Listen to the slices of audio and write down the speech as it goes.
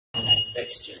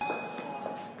fixture.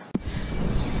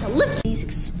 Yes, a lift is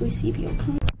exclusive.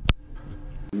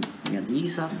 Yeah,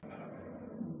 these are.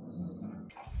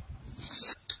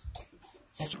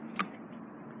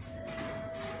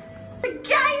 The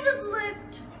guided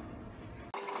lift.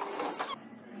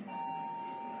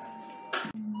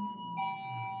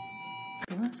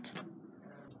 Lift.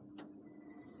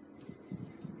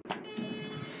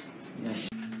 Yes.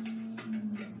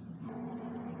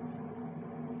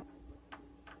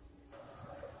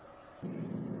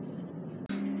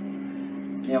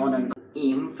 Yeah, I want to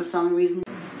aim for some reason.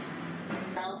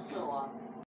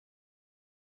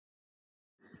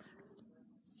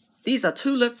 These are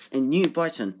two lifts in New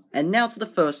Brighton, and now to the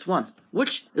first one,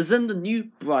 which is in the New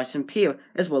Brighton Pier,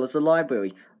 as well as the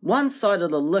library. One side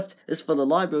of the lift is for the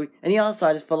library, and the other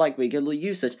side is for like regular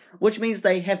usage, which means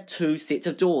they have two sets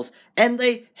of doors, and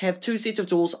they have two sets of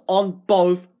doors on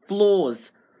both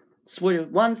floors. So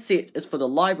one set is for the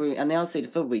library, and the other set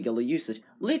is for regular usage.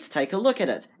 Let's take a look at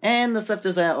it. And the lift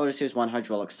is our Odysseus 1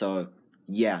 hydraulic, so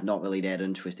yeah, not really that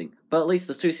interesting. But at least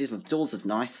the two sets of doors is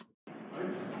nice.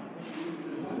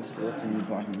 This is the lift in the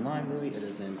Brighton Library. It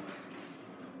is in.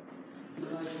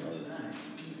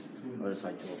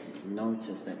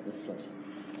 Notice that this lift,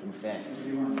 in fact,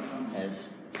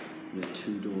 has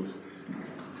two doors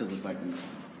because it's like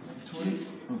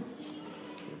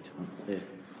there.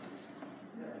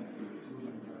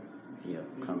 Yeah,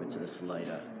 I'll come into this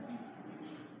later.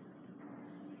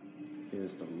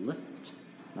 Here's the lift,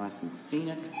 nice and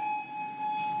scenic.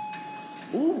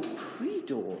 Ooh,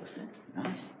 pre-doors. That's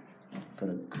nice. Got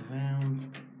a ground.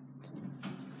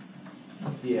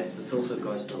 Yeah, this also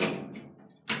goes to,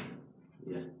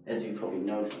 yeah, as you probably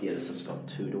noticed, yeah, this has got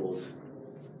two doors.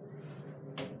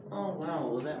 Oh wow,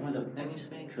 was that where the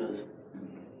finished me? Cause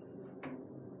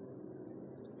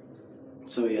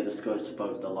so yeah, this goes to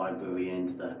both the library and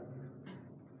the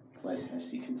place,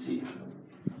 as you can see.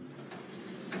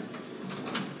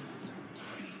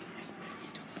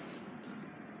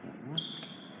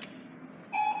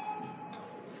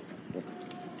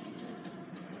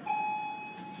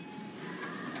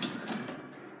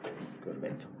 Go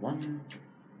back to one.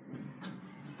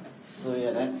 So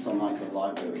yeah, that's on like the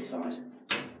library side.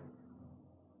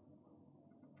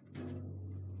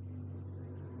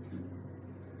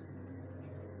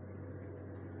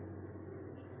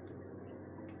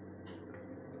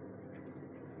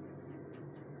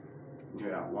 You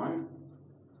got one.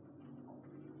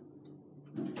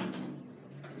 Yeah,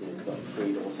 it's got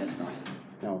three doors, that's nice.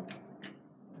 No.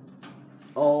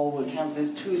 Oh, it counts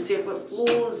as two separate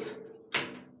floors.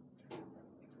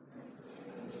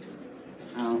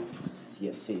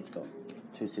 Yes, see, it's got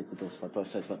two sets of doors for both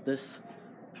sides, but this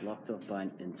locked off by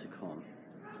an intercom.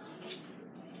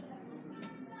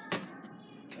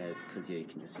 Because yeah, you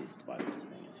can just use the wireless to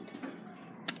bring it.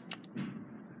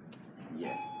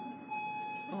 Yeah.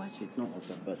 Oh, actually, it's not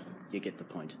locked up, but you get the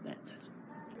point. That's it.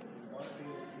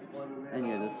 And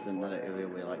yeah, this is another area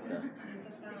where like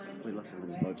we look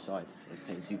at both sides,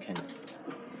 as you can,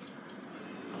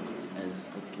 as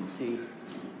you can see.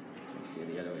 Let's see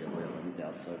the other area where it runs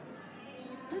out. So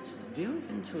that's very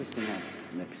interesting.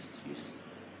 Mixed use.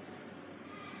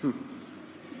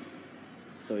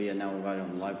 So yeah, now we're right on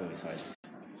the library side.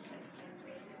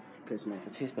 Goes to make the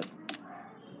test, but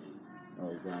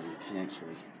oh wow, you can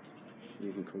actually.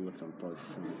 You can call lift on both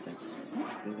sides. That's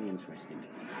very interesting.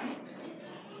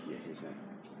 Yeah, here's one.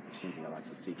 Something I like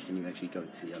to see. Can you actually go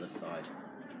to the other side?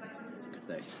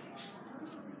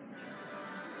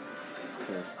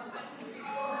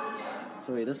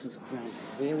 Sorry, this is ground.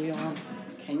 Where we are.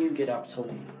 Can you get up to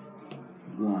one?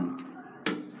 Right.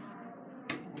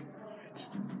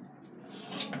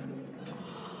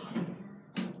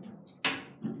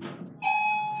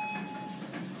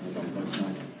 On both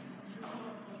sides.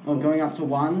 Oh, going up to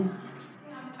one?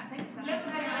 I think so.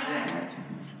 Right.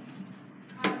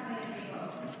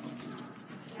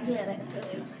 Yeah, that's really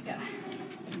good.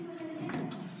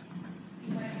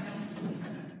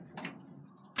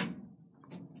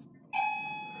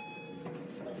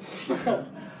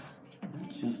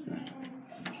 Just that.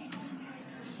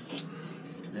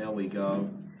 There we go.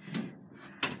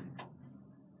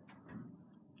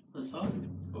 This side?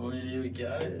 Oh, here we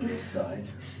go. This side.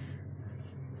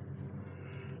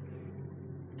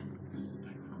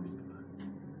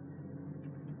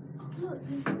 Look,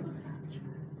 there's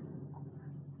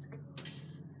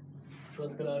Which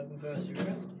one's going to open first, you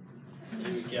reckon?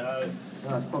 Here we go.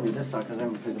 No, it's probably this side because I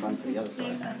haven't put the one for the other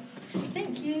side.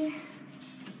 Thank you.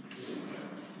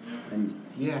 And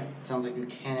yeah, sounds like you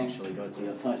can actually go to the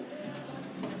other side.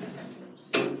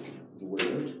 So it's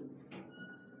weird.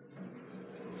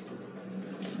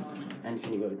 And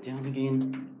can you go down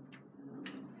again?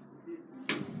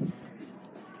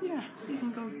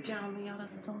 go down the other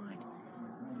side.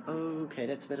 Okay,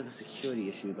 that's a bit of a security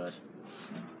issue, but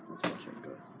let's watch it go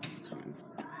this time.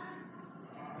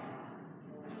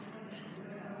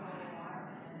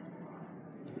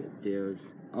 Yeah,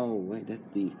 there's... Oh, wait, that's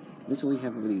the... This we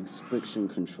have the friction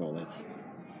control. That's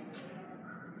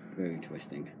very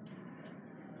interesting.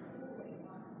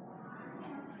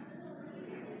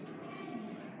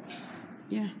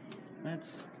 Yeah,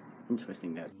 that's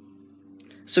interesting, that.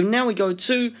 So now we go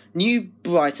to New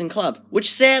Brighton Club,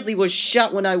 which sadly was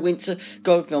shut when I went to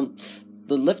go film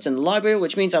the lift in the library,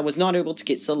 which means I was not able to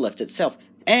get to the lift itself.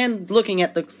 And looking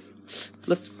at the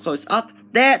lift close up,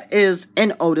 that is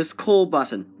an Otis call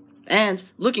button. And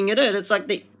looking at it, it's like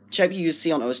the shape you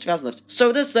see on Otis 2000 lift.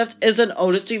 So this lift is an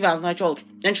Otis 2000 hydraulic.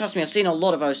 And trust me, I've seen a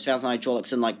lot of Otis 2000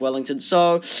 hydraulics in like Wellington,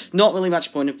 so not really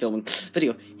much point in filming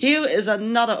video. Here is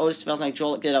another Otis 2000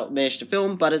 hydraulic that I managed to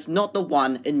film, but it's not the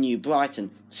one in New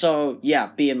Brighton. So yeah,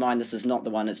 bear in mind this is not the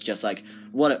one, it's just like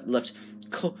what it lift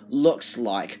looks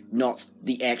like, not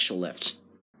the actual lift.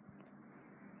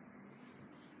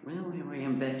 Well, here I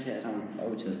am back at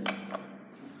Otis.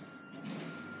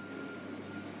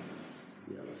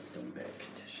 Yeah, it's still in bad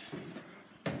condition.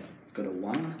 It's got a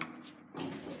 1.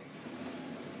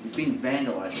 It's been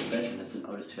vandalized a bit, and it's an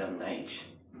Otis 2000H.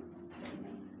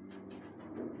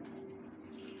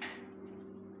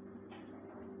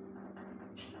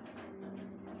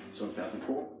 So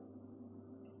 2004.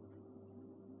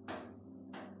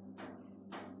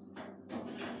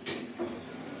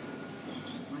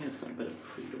 It's got a bit of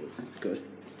pre-doors, that's good.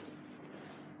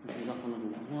 This is up on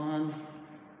number 1.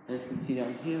 As you can see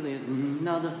down here, there's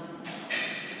another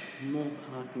more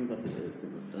parking, but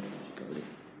it doesn't actually go there.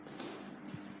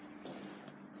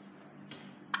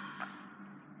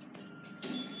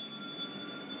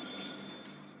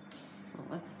 Well,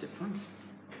 that's different.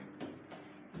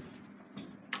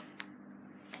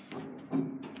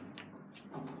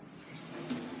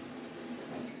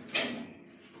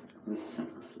 This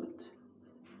center slit.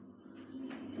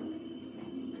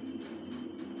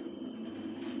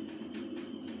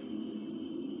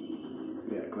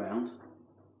 We are ground.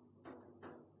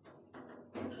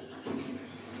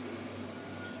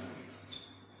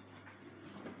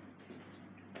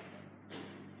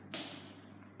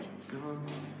 Go.